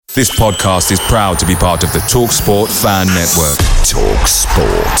This podcast is proud to be part of the TalkSport Fan Network.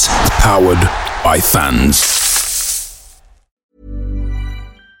 TalkSport. Powered by fans.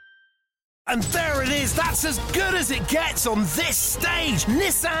 And there it is, that's as good as it gets on this stage.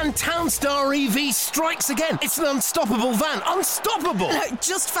 Nissan Townstar EV strikes again. It's an unstoppable van, unstoppable.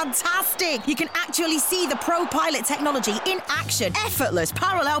 Just fantastic. You can actually see the Pro Pilot technology in action. Effortless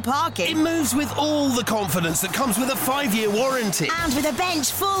parallel parking. It moves with all the confidence that comes with a 5-year warranty. And with a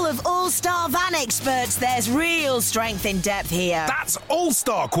bench full of all-star van experts, there's real strength in depth here. That's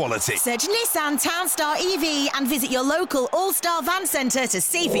all-star quality. Search Nissan Townstar EV and visit your local all-star van centre to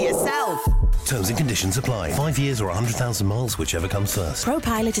see for yourself. Terms and conditions apply. 5 years or 100,000 miles, whichever comes first.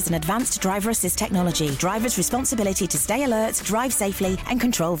 ProPilot is an advanced driver assist technology. Driver's responsibility to stay alert, drive safely and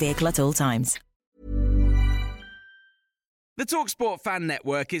control vehicle at all times. The TalkSport Fan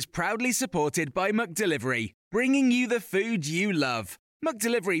Network is proudly supported by McDelivery, bringing you the food you love.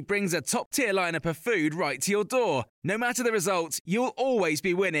 McDelivery brings a top-tier lineup of food right to your door. No matter the result, you'll always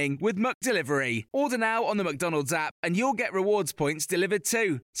be winning with McDelivery. Order now on the McDonald's app and you'll get rewards points delivered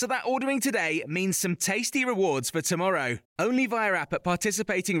too. So that ordering today means some tasty rewards for tomorrow. Only via app at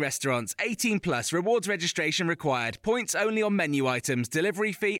participating restaurants. 18 plus. Rewards registration required. Points only on menu items.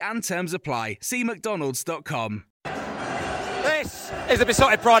 Delivery fee and terms apply. See mcdonalds.com. This is the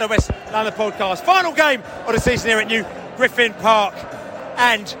Besotted Pride of West London podcast. Final game of the season here at New Griffin Park.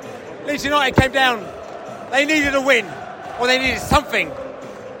 And Leeds United came down. They needed a win, or they needed something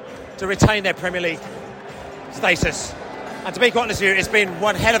to retain their Premier League status. And to be quite honest with you, it's been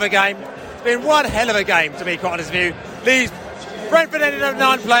one hell of a game. It's been one hell of a game, to be quite honest with you. Leeds, Brentford ended up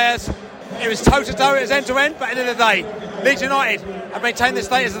 9 players. It was toe-to-toe, it was end-to-end, but at the end of the day, Leeds United have maintained their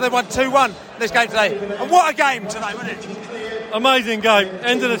status and they won 2-1 this game today. And what a game today, wasn't it? Amazing game.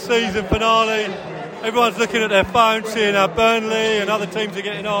 End of the season finale. Everyone's looking at their phone, seeing how Burnley and other teams are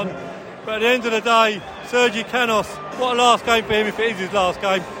getting on. But at the end of the day, Sergi Canos, what a last game for him if it is his last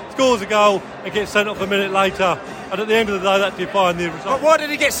game. Scores a goal and gets sent off a minute later. And at the end of the day, that defined the result. But why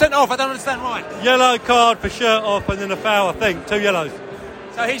did he get sent off? I don't understand why. Yellow card for shirt off and then a foul, I think. 2 yellows.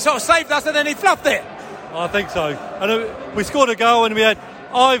 So he sort of saved us and then he fluffed it. I think so. And we scored a goal and we had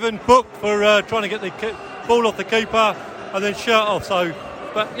Ivan booked for trying to get the ball off the keeper and then shirt off. So,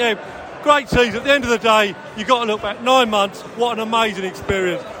 but yeah, great season. At the end of the day, you've got to look back 9 months. What an amazing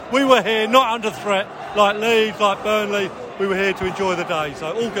experience. We were here not under threat like Leeds, like Burnley. We were here to enjoy the day.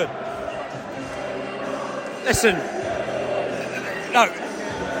 So all good. Listen, no,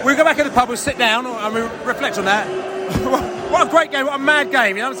 we'll go back in the pub, we'll sit down and we'll reflect on that. What a great game, what a mad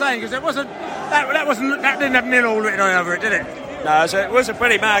game, you know what I'm saying? Because it wasn't, that didn't have nil all written over it, did it? No, it was a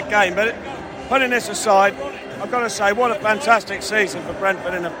pretty mad game, but putting this aside, I've got to say, what a fantastic season for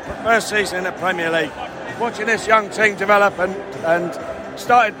Brentford in the first season in the Premier League. Watching this young team develop and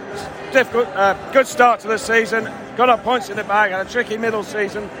started difficult, good start to the season, got our points in the bag, had a tricky middle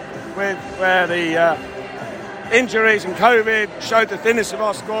season where the injuries and COVID showed the thinness of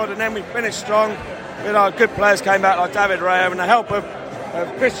our squad, and then we finished strong with our good players came back like David Raya and the help of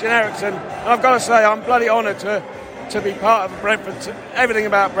Christian Eriksen. And I've got to say, I'm bloody honoured to be part of Brentford, everything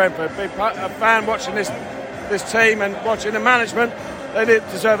about Brentford, be a fan watching this team and watching the management. They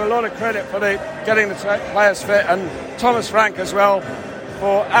deserve a lot of credit for getting the players fit, and Thomas Frank as well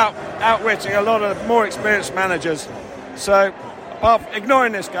for outwitting a lot of more experienced managers. So,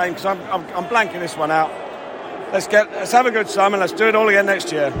 ignoring this game, because I'm blanking this one out, let's have a good summer, let's do it all again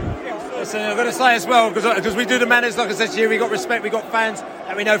next year. Listen, I've got to say as well, because we do the manners, like I said to you, we got respect, we got fans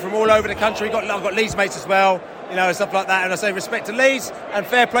that we know from all over the country. I've got Leeds mates as well, you know, and stuff like that. And I say respect to Leeds and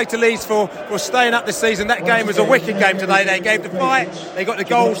fair play to Leeds for staying up this season. That game was a wicked game today. They gave the fight, they got the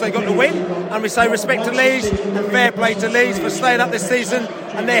goals, they got the win. And we say respect to Leeds and fair play to Leeds for staying up this season.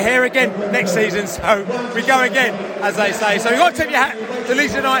 And they're here again next season, so we go again, as they say. So you've got to tip your hat to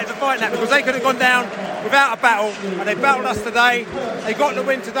Leeds United for fighting that, because they could have gone down without a battle, and they battled us today. They got the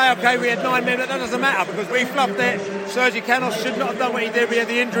win today. Okay, we had 9 minutes. That doesn't matter because we fluffed it. Sergi Canos should not have done what he did. We had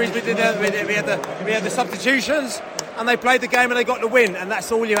the injuries, we had the substitutions, and they played the game and they got the win. And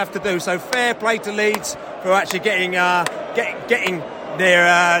that's all you have to do. So fair play to Leeds for actually getting their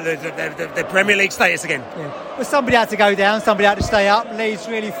Premier League status again. Yeah. Well, somebody had to go down, somebody had to stay up. Leeds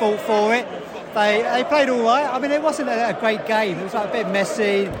really fought for it. They played all right. I mean, it wasn't a great game. It was like a bit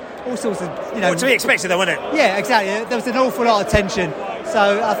messy. All sorts of, Well, to be expected, though, wasn't it? Yeah, exactly. There was an awful lot of tension.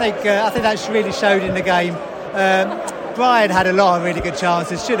 So I think that really showed in the game. Brian had a lot of really good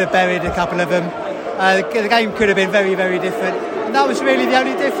chances. Should have buried a couple of them. The game could have been very, very different. And that was really the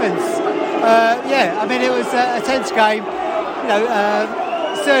only difference. I mean, it was a tense game.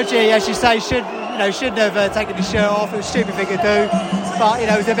 Sergi, as you say, shouldn't have taken his shirt off. It was a stupid thing to do. But,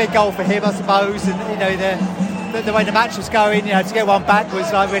 it was a big goal for him, I suppose. And, the way the match was going, to get one back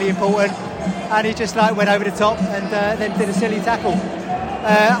was really important. And he just went over the top and then did a silly tackle.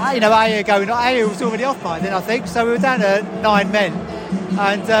 Ayer was already off by then, I think. So we were down to 9 men.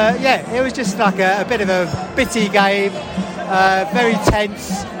 And, it was just a bit of a bitty game. Very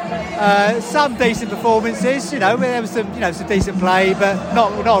tense. Some decent performances, there was some decent play, but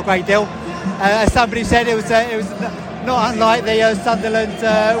not a great deal. As somebody said, it was not unlike the Sunderland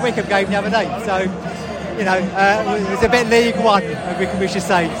Wickham game the other day. So, it was a bit League One, we should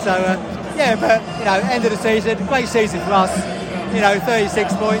say. So, end of the season, great season for us.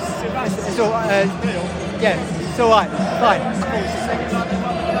 36 points. It's all, it's all right. Fine.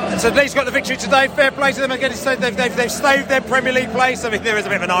 So Leeds got the victory today. Fair play to them. Again, they've saved their Premier League place. I mean, there is a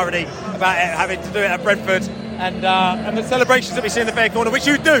bit of an irony about it, having to do it at Brentford, and the celebrations that we see in the fair corner, which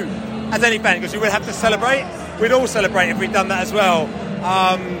you do as any fan, because you would have to celebrate. We'd all celebrate if we'd done that as well.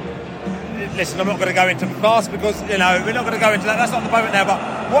 Listen, I'm not going to go into fast because we're not going to go into that. That's not the moment now. But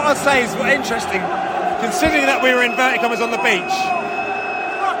what I'd say is, interesting, considering that we were in inverted commas on the beach.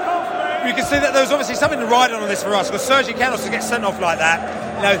 You can see that there was obviously something to ride on this for us, because Sergi Canos to get sent off like that,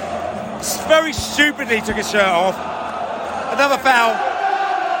 very stupidly took his shirt off. Another foul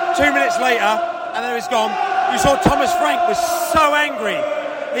 2 minutes later, and then he's gone. You saw Thomas Frank was so angry.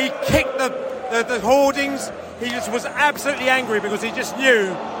 He kicked the hoardings. He just was absolutely angry because he just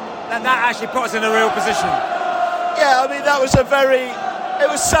knew that actually put us in a real position. Yeah, I mean, that was it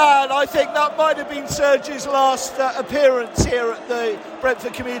was sad. I think that might have been Sergi's last appearance here at the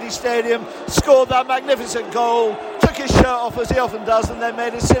Brentford Community Stadium. Scored that magnificent goal, took his shirt off as he often does, and then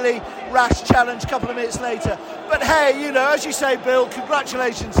made a silly, rash challenge a couple of minutes later. But hey, as you say, Bill,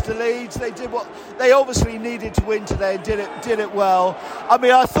 congratulations to Leeds. They did what they obviously needed to win today and did it well. I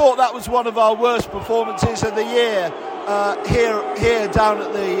mean, I thought that was one of our worst performances of the year here down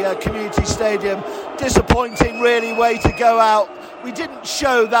at the Community Stadium. Disappointing, really, way to go out. We didn't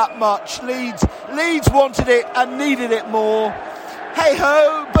show that much. Leeds wanted it and needed it more. Hey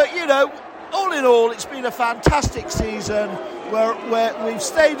ho, but all in all, it's been a fantastic season where we've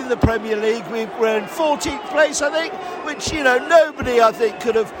stayed in the Premier League. We're in 14th place, I think, which nobody, I think,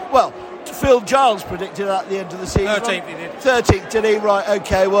 could have. Well, Phil Giles predicted that at the end of the season. 13th he did. 13th, did he? Right,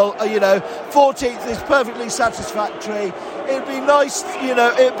 okay. Well, 14th is perfectly satisfactory. It'd be nice,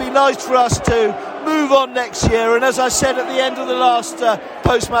 for us to move on next year. And as I said at the end of the last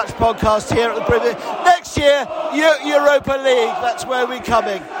post-match podcast here at the Premier, next year, Europa League. That's where we're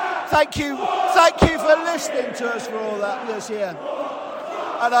coming. Thank you for listening to us for all that this year.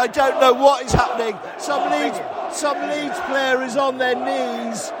 And I don't know what is happening. Some Leeds player is on their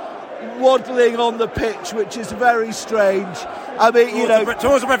knees, waddling on the pitch, which is very strange. I mean,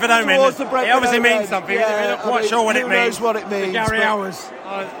 towards the Brentford home end. It obviously means something. Yeah, We're not quite sure what it means. Who knows what it means? The Gary Hours.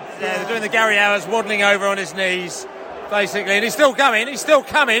 They're doing the Gary Hours, waddling over on his knees, basically, and he's still coming.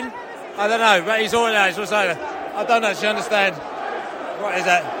 I don't know, but he's all over. I don't actually understand. What is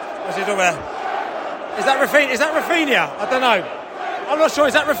that? What's he talking about? Is that Rafinha? I don't know. I'm not sure.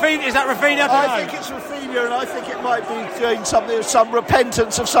 Is that Rafinha? I think it's Rafinha, and I think it might be doing something of some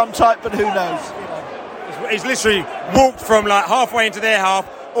repentance of some type, but who knows? He's literally walked from halfway into their half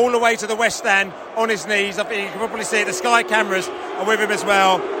all the way to the West Stand on his knees. I think you can probably see it. The Sky cameras are with him as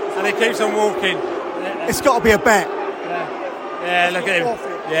well, and he keeps on walking. It's got to be a bet. Yeah, look at him.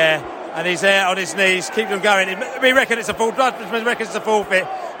 Yeah, and he's there on his knees, keep them going. We reckon it's a forfeit,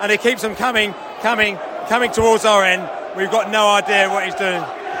 and he keeps them coming towards our end. We've got no idea what he's doing.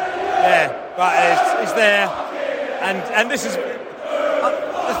 Yeah, but he's there, and this is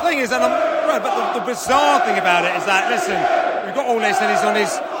the thing is, but the bizarre thing about it is that we've got all this, and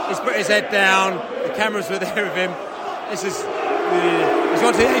he's put his head down. The cameras were there with him. He's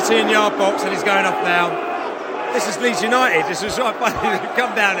gone to the 18-yard box and he's going up now. This is Leeds United. This was right funny. They've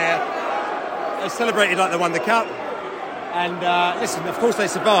come down here. They celebrated like they won the cup, and of course they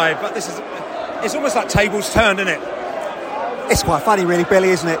survived. But it's almost like tables turned, isn't it? It's quite funny, really, Billy,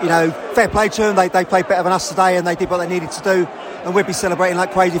 isn't it? Fair play to them. They played better than us today, and they did what they needed to do. And we'd be celebrating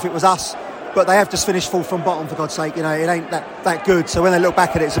like crazy if it was us. But they have just finished full from bottom, for God's sake. It ain't that good. So when they look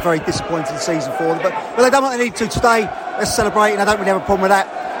back at it, it's a very disappointing season for them. But they've done what they need to today. Let's celebrate, and I don't really have a problem with that.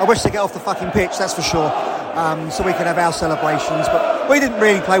 I wish they get off the fucking pitch, that's for sure, so we can have our celebrations. But we didn't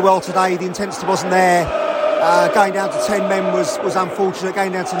really play well today. The intensity wasn't there. Going down to 10 men was unfortunate.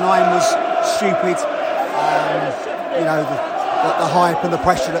 Going down to 9 was stupid. The hype and the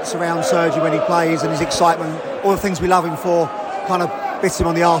pressure that surrounds Sergi when he plays, and his excitement, all the things we love him for, kind of bit him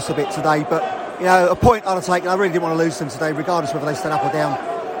on the arse a bit today. But a point I'd have taken. I really didn't want to lose them today, regardless whether they stayed up or down.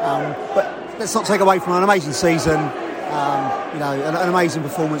 But let's not take away from an amazing season. An amazing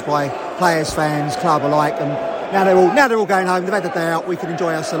performance by players, fans, club alike, and now they're all going home. They've had the day out. We can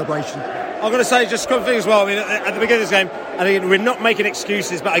enjoy our celebration. I'm going to say just a couple of things as well. I mean, at the beginning of this game, and again, we're not making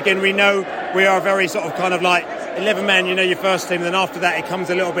excuses, but again, we know we are very sort of kind of like 11 men, your first team, and then after that it comes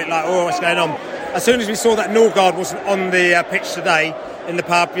a little bit like, oh, what's going on? As soon as we saw that Norgard wasn't on the pitch today in the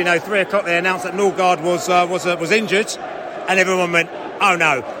pub, 3 o'clock they announced that Norgard was injured, and everyone went, oh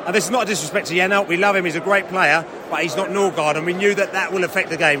no. And this is not a disrespect to Janelt, we love him, he's a great player, but he's not Norgard, and we knew that will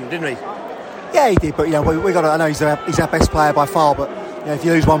affect the game, didn't we? Yeah, he did, but we got to. I know he's our best player by far, but if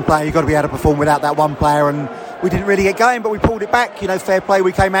you lose one player, you've got to be able to perform without that one player. And we didn't really get going, but we pulled it back. Fair play.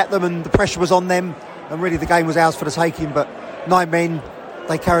 We came at them, and the pressure was on them, and really the game was ours for the taking. But 9 men,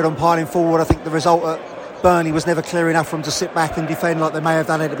 they carried on piling forward. I think the result at Burnley was never clear enough for them to sit back and defend like they may have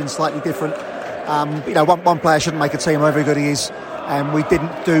done. It'd have been slightly different. One player shouldn't make a team, however good he is, and we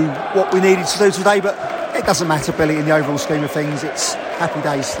didn't do what we needed to do today. But it doesn't matter, Billy, in the overall scheme of things. It's happy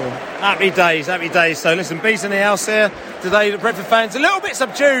days still. Happy days. So listen, bees in the house here today. The Brentford fans a little bit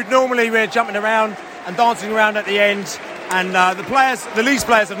subdued. Normally we're jumping around and dancing around at the end, and the Leeds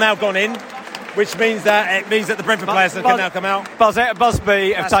players have now gone in, which means that the Brentford players can now come out.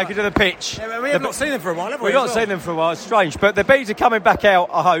 Busby have taken to the pitch. Yeah, we have not seen them for a while, have we? We've not seen them for a while. It's strange, but the bees are coming back out.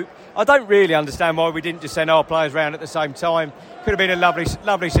 I hope. I don't really understand why we didn't just send our players round at the same time. Could have been a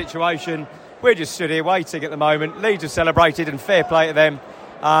lovely situation. We're just stood here waiting at the moment. Leeds have celebrated, and fair play to them.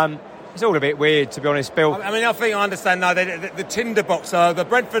 It's all a bit weird, to be honest, Bill. I mean, I think I understand now. The tinderbox. The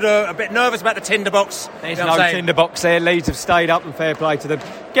Brentford are a bit nervous about the tinderbox. There's no tinderbox there. Leeds have stayed up, and fair play to them.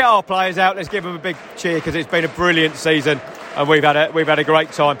 Get our players out. Let's give them a big cheer, because it's been a brilliant season, and we've had a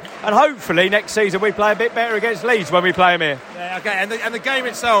great time. And hopefully next season we play a bit better against Leeds when we play them here. Yeah, okay. And the game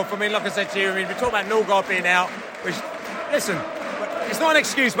itself. I mean, like I said to you, we talk about Norgard being out. Which, listen, it's not an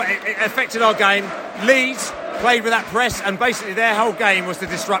excuse, but it affected our game. Leeds played with that press, and basically their whole game was to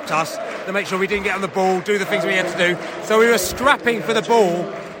disrupt us, to make sure we didn't get on the ball, do the things we had to do. So we were scrapping for the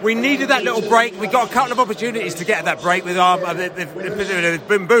ball. We needed that little break. We got a couple of opportunities to get at that break with our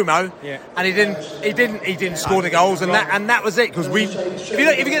Bumbumo, and he didn't score the goals, and that was it. Because if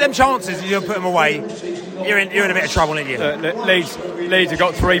you get them chances and you don't put them away, you're in a bit of trouble, aren't you? Leeds have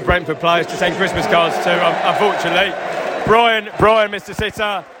got 3 Brentford players to send Christmas cards to, unfortunately. Brian, Mr.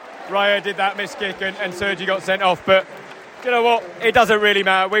 Sitter, Raya did that miss kick, and Sergi got sent off. But you know what? It doesn't really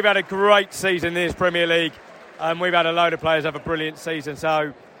matter. We've had a great season in this Premier League, and we've had a load of players have a brilliant season.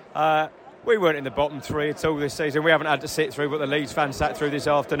 So we weren't in the bottom 3 at all this season. We haven't had to sit through what the Leeds fans sat through this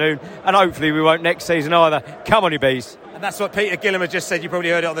afternoon, and hopefully we won't next season either. Come on, you bees. And that's what Peter Gillam has just said. You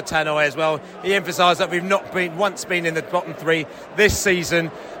probably heard it on the tannoy as well. He emphasised that we've not once been in the bottom 3 this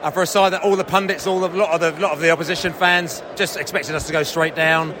season. For a side that all the pundits, a lot of the opposition fans just expected us to go straight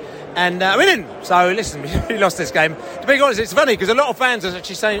down. And we didn't. So listen, we lost this game. To be honest, it's funny because a lot of fans are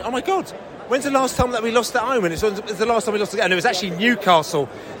actually saying, "Oh my God, when's the last time that we lost at home?" And it's the last time we lost again. And it was actually Newcastle,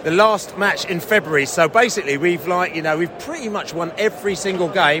 the last match in February. So basically, we've pretty much won every single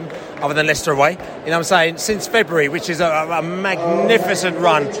game other than Leicester away. You know what I'm saying? Since February, which is a magnificent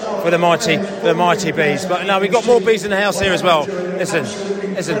run for the mighty bees. But no, we've got more bees in the house here as well. Listen,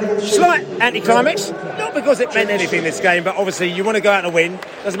 slight anticlimax. Not because it meant anything this game, but obviously you want to go out and win.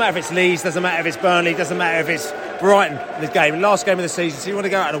 Doesn't matter if it's Leeds, doesn't matter if it's Burnley, doesn't matter if it's Brighton in this game. Last game of the season, so you want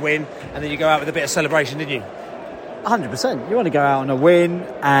to go out and win, and then you go out with a bit of celebration, didn't you? 100%. You want to go out on a win,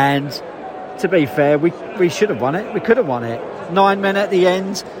 and to be fair, we should have won it. We could have won it. 9 men at the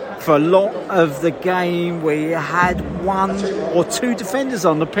end. For a lot of the game, we had 1 or 2 defenders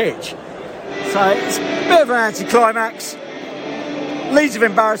on the pitch. So it's a bit of an anticlimax. Leeds have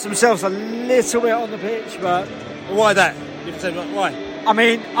embarrassed themselves a little bit on the pitch, but why that? Why? I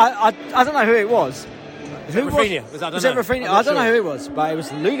mean, I don't know who it was. Who was it? Was it Rafinha? I don't know who it was, but it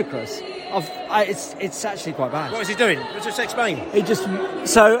was ludicrous. It's actually quite bad. What was he doing? Just explain.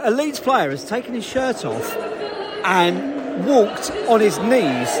 So a Leeds player has taken his shirt off and walked on his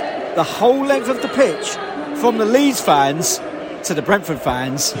knees the whole length of the pitch from the Leeds fans to the Brentford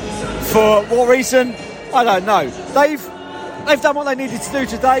fans. For what reason? I don't know. They've done what they needed to do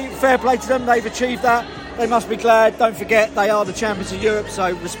today. Fair play to them. They've achieved that. They must be glad. Don't forget, they are the champions of Europe,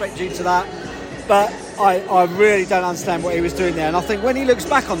 so respect due to that. But I really don't understand what he was doing there. And I think when he looks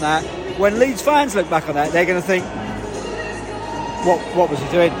back on that, when Leeds fans look back on that, they're going to think, what was he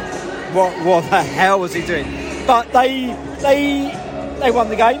doing? What the hell was he doing? But they won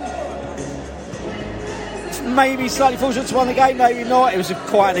the game. Maybe slightly fortunate to win the game, maybe not. It was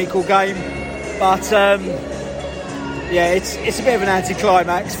quite an equal game. But it's a bit of an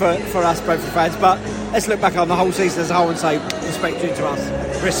anticlimax for us Brentford fans. But let's look back on the whole season as a whole and say respect due to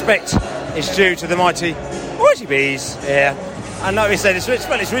us. Respect is due to the mighty Righty bees, yeah. And like we said, it's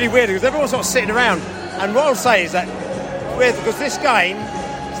really weird because everyone's sort of sitting around. And what I'll say is that, because this game,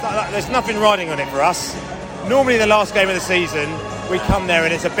 it's like there's nothing riding on it for us. Normally the last game of the season, we come there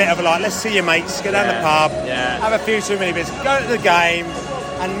and it's a bit of a like, let's see your mates, go down the pub, have a few too many bits, go to the game.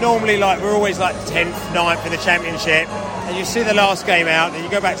 And normally like we're always like 10th, 9th in the championship. And you see the last game out and you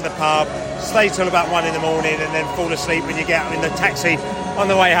go back to the pub, stay till about 1 in the morning and then fall asleep when you get out in the taxi on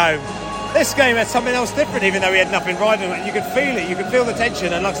the way home. This game had something else different, even though we had nothing riding on it. You could feel it, you could feel the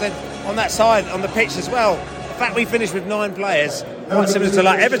tension, and like I said, on that side, on the pitch as well. The fact we finished with 9 players, quite similar to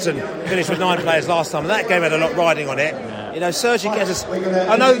like Everton finished with 9 players last time, and that game had a lot riding on it. You know, Sergi gets us.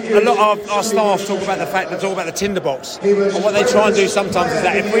 I know a lot of our staff talk about the tinderbox, and what they try and do sometimes is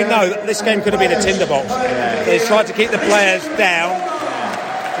that if we know that this game could have been a tinderbox, they try to keep the players down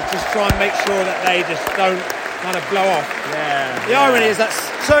to just try and make sure that they just don't kind of blow off. The irony is that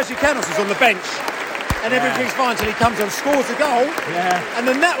Sergi Canos was on the bench and everything's fine until he comes and scores a goal, and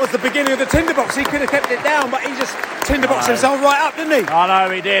then that was the beginning of the tinderbox. He could have kept it down, but he just tinderboxed himself right up, didn't he? I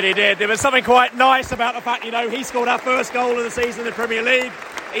know, he did. There was something quite nice about the fact, you know, he scored our first goal of the season in the Premier League.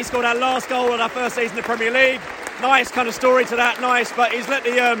 He scored our last goal in our first season in the Premier League. Nice kind of story to that, nice, but he has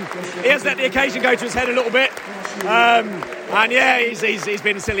let the occasion go to his head a little bit. And yeah, he's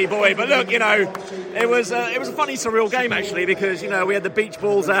been a silly boy. But look, you know, it was a funny, surreal game actually, because you know we had the beach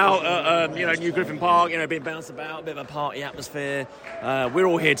balls out at New Griffin Park, you know, being bounced about, a bit of a party atmosphere. We're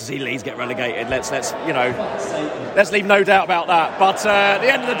all here to see Leeds get relegated. Let's leave no doubt about that. But at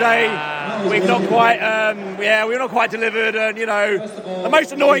the end of the day, we've not quite delivered. And you know, the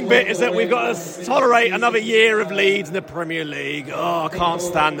most annoying bit is that we've got to tolerate another year of Leeds in the Premier League. Oh, I can't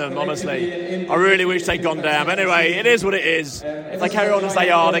stand them, honestly. I really wish they'd gone down. But anyway, it is what it is. If they carry on as they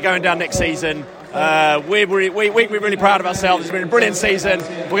are, they're going down next season. We're really proud of ourselves. It's been a brilliant season. We're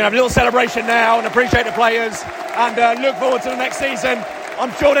going to have a little celebration now and appreciate the players and look forward to the next season.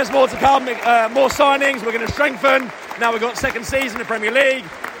 I'm sure there's more to come, more signings. We're going to strengthen. Now we've got second season in the Premier League.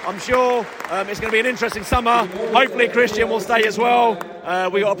 I'm sure it's going to be an interesting summer. Hopefully Christian will stay as well.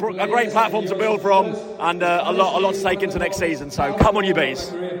 We've got a great platform to build from and a lot to take into next season. So come on, you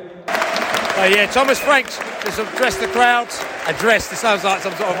bees. Thomas Franks just addressed the crowd. It sounds like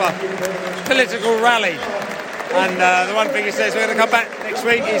some sort of a political rally. And the one thing he says, we're going to come back next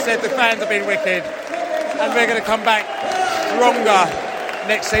week. He said the fans have been wicked and we're going to come back stronger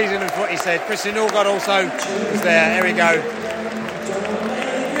next season, is what he said. Christian Norgard also is there. There we go.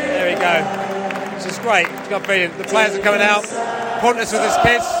 This is great. It's got brilliant. The players are coming out. Pontus with his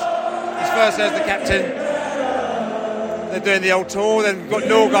kids. His first as the captain. They're doing the old tour. Then we've got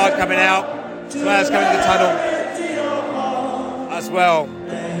Norgard coming out. Players coming to the tunnel as well.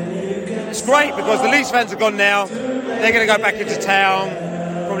 It's great because the Leeds fans are gone now. They're going to go back into town,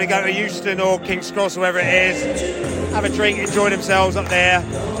 probably go to Euston or King's Cross, wherever it is, have a drink, enjoy themselves up there.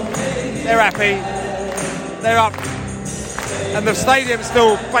 They're happy. They're up. And the stadium's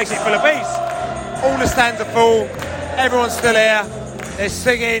still basically full of bees. All the stands are full. Everyone's still here. They're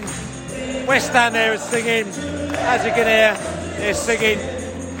singing. West Stand there is singing. As you can hear, they're singing.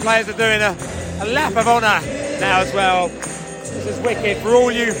 Players are doing a lap of honour now as well. This is wicked for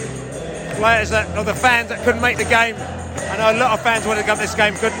all you players or the fans that couldn't make the game. I know a lot of fans wanted to come to this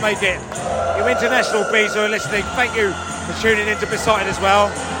game, couldn't make it. You international bees who are listening, thank you for tuning in to Besotted as well.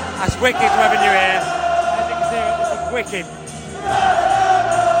 That's wicked to have you here. As you can see, this is wicked.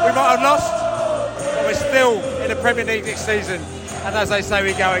 We might have lost, but we're still in the Premier League next season. And as they say,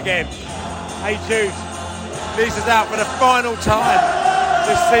 we go again. Hey Jude, Leeds is out for the final time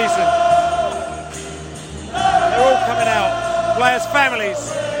this season. They're all coming out. Players' families,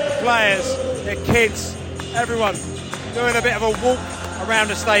 the players, their kids, everyone doing a bit of a walk around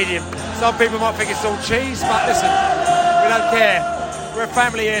the stadium. Some people might think it's all cheese, but listen, we don't care. We're a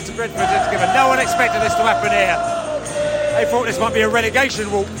family here to Brentford together. No one expected this to happen here. They thought this might be a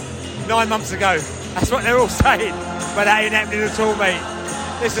relegation walk 9 months ago. That's what they're all saying. But that ain't happening at all, mate.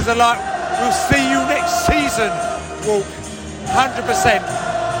 This is we'll see you next season walk. 100%.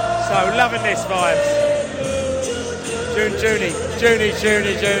 So loving this vibes. Junie.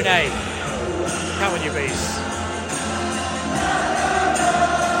 Come on, you bees.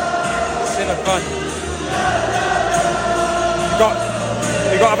 Still fun.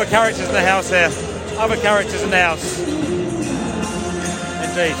 You've got other characters in the house here. Other characters in the house.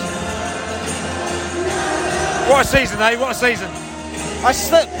 Indeed. What a season, eh? What a season. I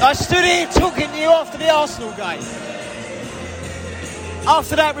stood here talking to you after the Arsenal game.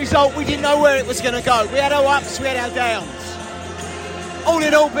 After that result, we didn't know where it was going to go. We had our ups, we had our downs. All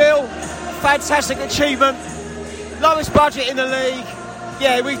in all, Bill, fantastic achievement. Lowest budget in the league.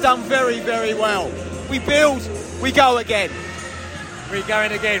 Yeah, we've done very, very well.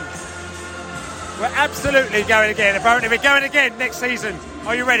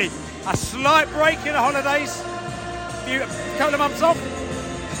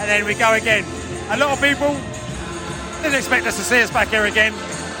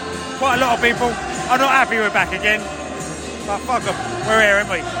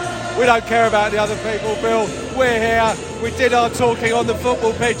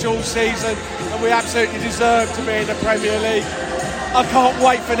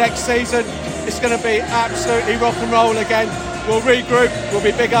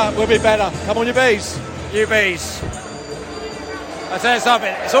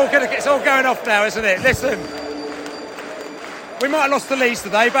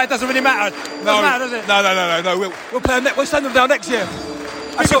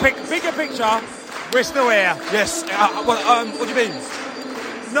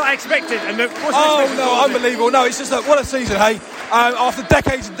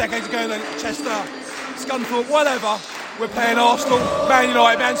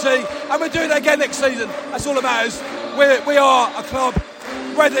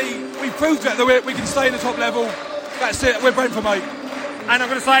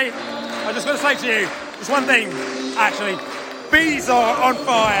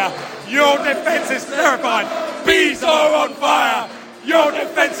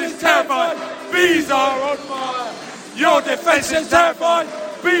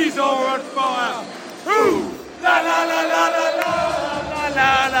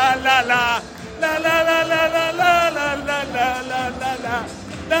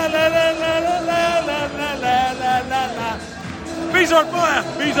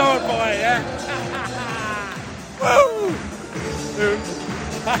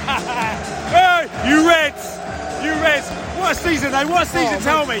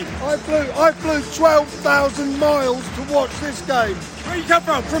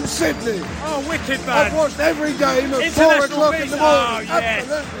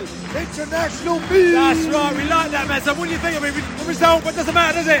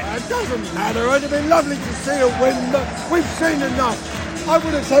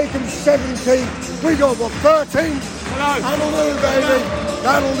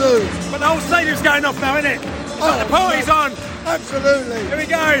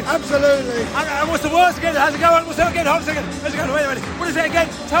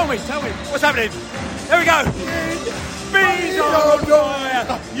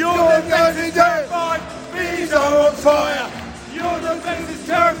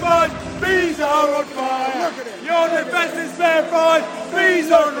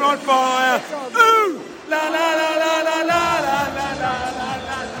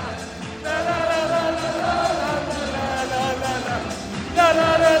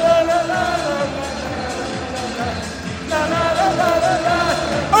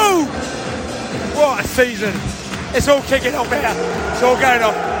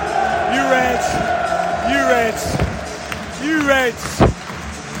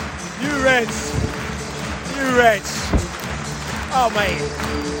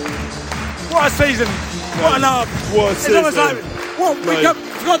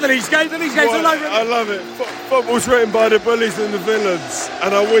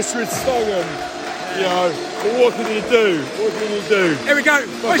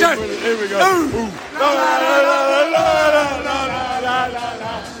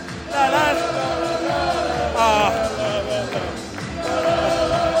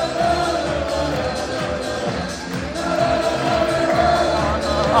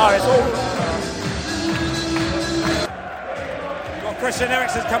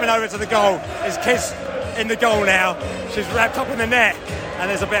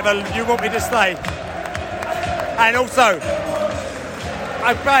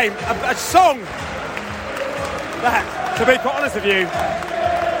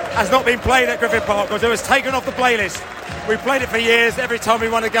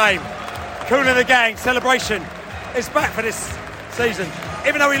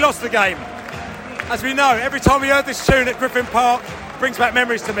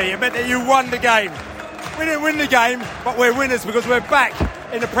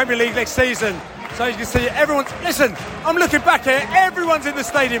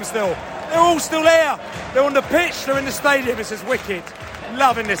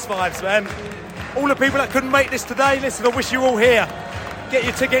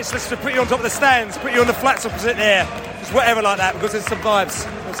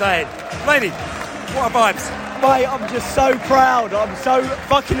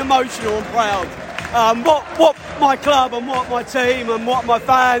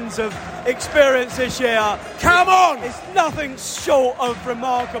 experience this year. Come on! It's nothing short of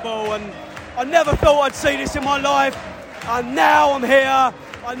remarkable, and I never thought I'd see this in my life, and now I'm here.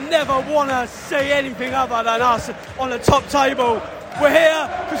 I never want to see anything other than us on the top table. We're here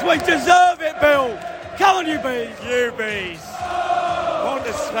because we deserve it, Bill. Come on, you bees. You bees. On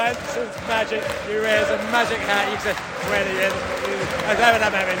to Spencer's magic. You wears a magic hat. You said, when he is, I'm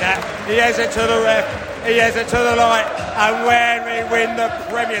having that. He has it to the ref. He has it to the light. And when we win the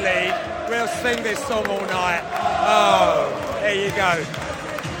Premier League, we'll sing this song all night. Oh, there you go.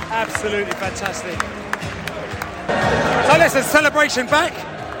 Absolutely fantastic. So listen, Celebration Back,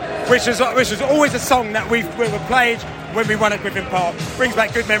 which was always a song that we were played when we won at Griffin Park. Brings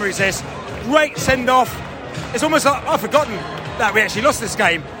back good memories, this. Great send-off. It's almost like I've forgotten that we actually lost this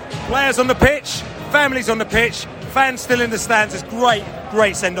game. Players on the pitch, families on the pitch, fans still in the stands. It's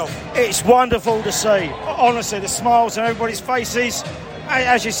great send-off. It's wonderful to see. Honestly, the smiles on everybody's faces.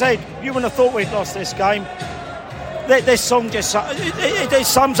 As you said, you wouldn't have thought we'd lost this game. This song just it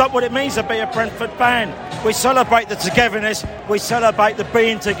sums up what it means to be a Brentford fan. We celebrate the togetherness, we celebrate the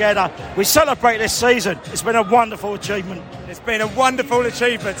being together, we celebrate this season. It's been a wonderful achievement. It's been a wonderful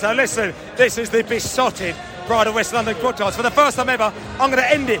achievement. So listen, this is the besotted Pride of West London podcast. For the first time ever, I'm going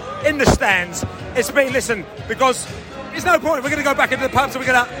to end it in the stands. It's been, listen, because there's no point. We're going to go back into the pubs, and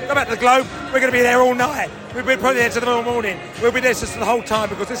we're going to go back to the Globe. We're going to be there all night. We'll be probably there to the morning. We'll be there just the whole time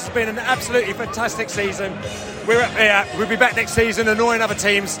because this has been an absolutely fantastic season. We'll be back next season annoying other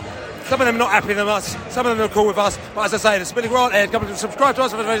teams. Some of them not happy with us, some of them are cool with us. But as I say, the Spinning Grant Head, come and subscribe to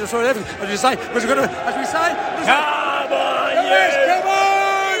us. As we say,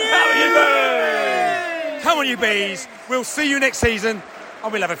 come on, you bees. We'll see you next season,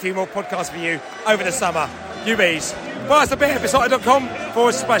 and we'll have a few more podcasts for you over the summer. You bees. Buy us a beer,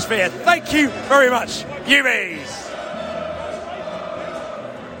 besotted.com/beer. Thank you very much, you bees.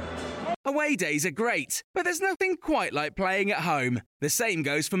 Away days are great, but there's nothing quite like playing at home. The same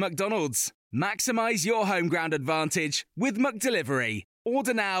goes for McDonald's. Maximise your home ground advantage with McDelivery.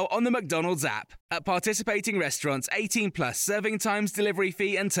 Order now on the McDonald's app. At participating restaurants, 18 plus, serving times, delivery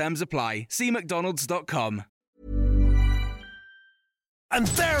fee and terms apply. See mcdonalds.com. And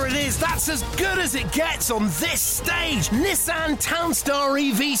there it is, that's as good as it gets on this stage. Nissan Townstar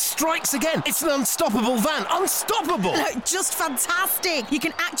EV strikes again. It's an unstoppable van, unstoppable. Look, just fantastic. You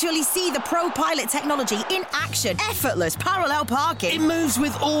can actually see the Pro Pilot technology in action. Effortless parallel parking. It moves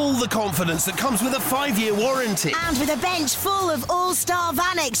with all the confidence that comes with a 5-year warranty. And with a bench full of all-star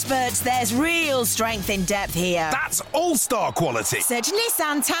van experts, there's real strength in depth here. That's all-star quality. Search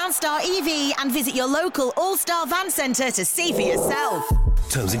Nissan Townstar EV and visit your local all-star van centre to see for yourself.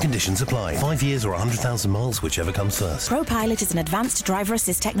 Terms and conditions apply. 5 years or 100,000 miles, whichever comes first. Pro Pilot is an advanced driver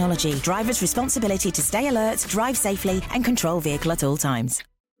assist technology. Driver's responsibility to stay alert, drive safely, and control vehicle at all times.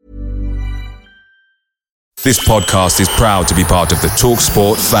 This podcast is proud to be part of the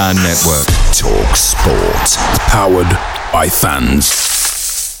TalkSport Fan Network. TalkSport. Powered by fans.